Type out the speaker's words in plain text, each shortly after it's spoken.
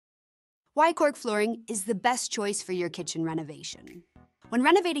Why cork flooring is the best choice for your kitchen renovation. When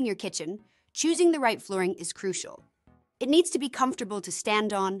renovating your kitchen, choosing the right flooring is crucial. It needs to be comfortable to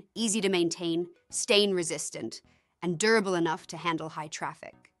stand on, easy to maintain, stain-resistant, and durable enough to handle high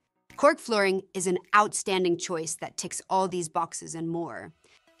traffic. Cork flooring is an outstanding choice that ticks all these boxes and more.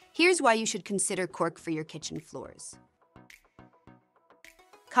 Here's why you should consider cork for your kitchen floors.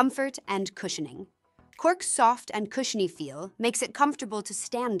 Comfort and cushioning. Cork's soft and cushiony feel makes it comfortable to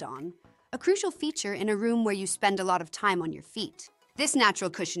stand on, a crucial feature in a room where you spend a lot of time on your feet. This natural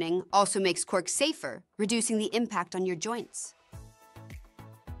cushioning also makes cork safer, reducing the impact on your joints.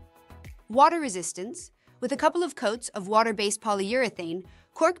 Water resistance. With a couple of coats of water-based polyurethane,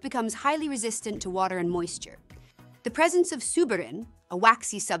 cork becomes highly resistant to water and moisture. The presence of suberin, a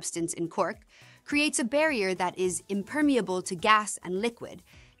waxy substance in cork, creates a barrier that is impermeable to gas and liquid,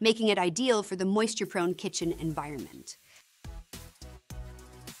 making it ideal for the moisture-prone kitchen environment.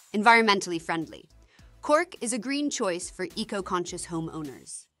 Environmentally friendly. Cork is a green choice for eco-conscious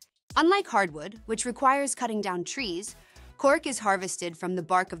homeowners. Unlike hardwood, which requires cutting down trees, cork is harvested from the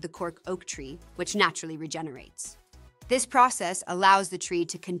bark of the cork oak tree, which naturally regenerates. This process allows the tree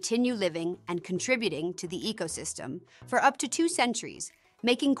to continue living and contributing to the ecosystem for up to 2 centuries,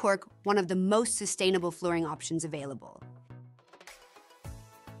 making cork one of the most sustainable flooring options available.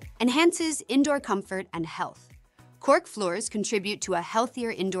 Enhances indoor comfort and health. Cork floors contribute to a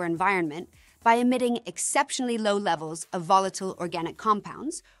healthier indoor environment by emitting exceptionally low levels of volatile organic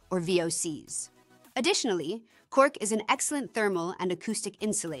compounds, or VOCs. Additionally, cork is an excellent thermal and acoustic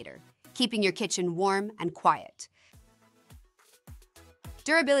insulator, keeping your kitchen warm and quiet.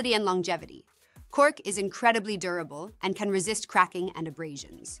 Durability and longevity. Cork is incredibly durable and can resist cracking and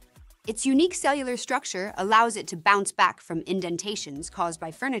abrasions. Its unique cellular structure allows it to bounce back from indentations caused by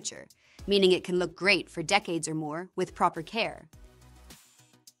furniture, meaning it can look great for decades or more with proper care.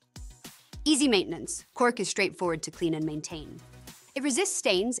 Easy maintenance. Cork is straightforward to clean and maintain. It resists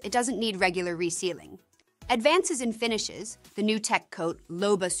stains, it doesn't need regular resealing. Advances in finishes, the new tech coat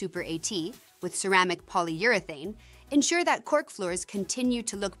Loba Super AT with ceramic polyurethane, ensure that cork floors continue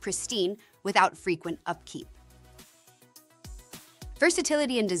to look pristine without frequent upkeep.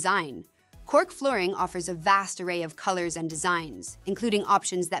 Versatility and design. Cork flooring offers a vast array of colors and designs, including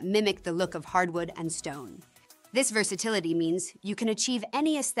options that mimic the look of hardwood and stone. This versatility means you can achieve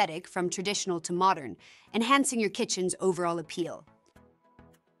any aesthetic from traditional to modern, enhancing your kitchen's overall appeal.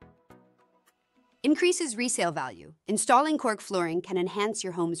 Increases resale value. Installing cork flooring can enhance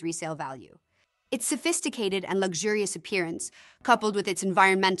your home's resale value. Its sophisticated and luxurious appearance, coupled with its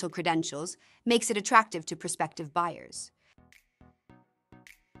environmental credentials, makes it attractive to prospective buyers.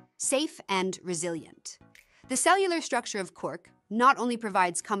 Safe and resilient. The cellular structure of cork not only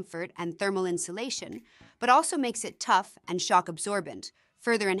provides comfort and thermal insulation, but also makes it tough and shock absorbent,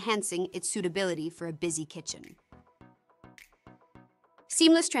 further enhancing its suitability for a busy kitchen.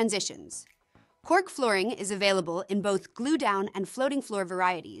 Seamless transitions. Cork flooring is available in both glue-down and floating floor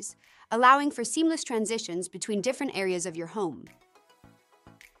varieties, allowing for seamless transitions between different areas of your home.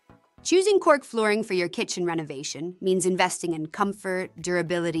 Choosing cork flooring for your kitchen renovation means investing in comfort,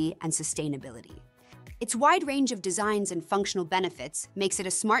 durability, and sustainability. Its wide range of designs and functional benefits makes it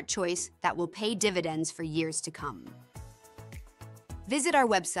a smart choice that will pay dividends for years to come. Visit our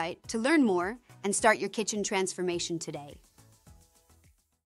website to learn more and start your kitchen transformation today.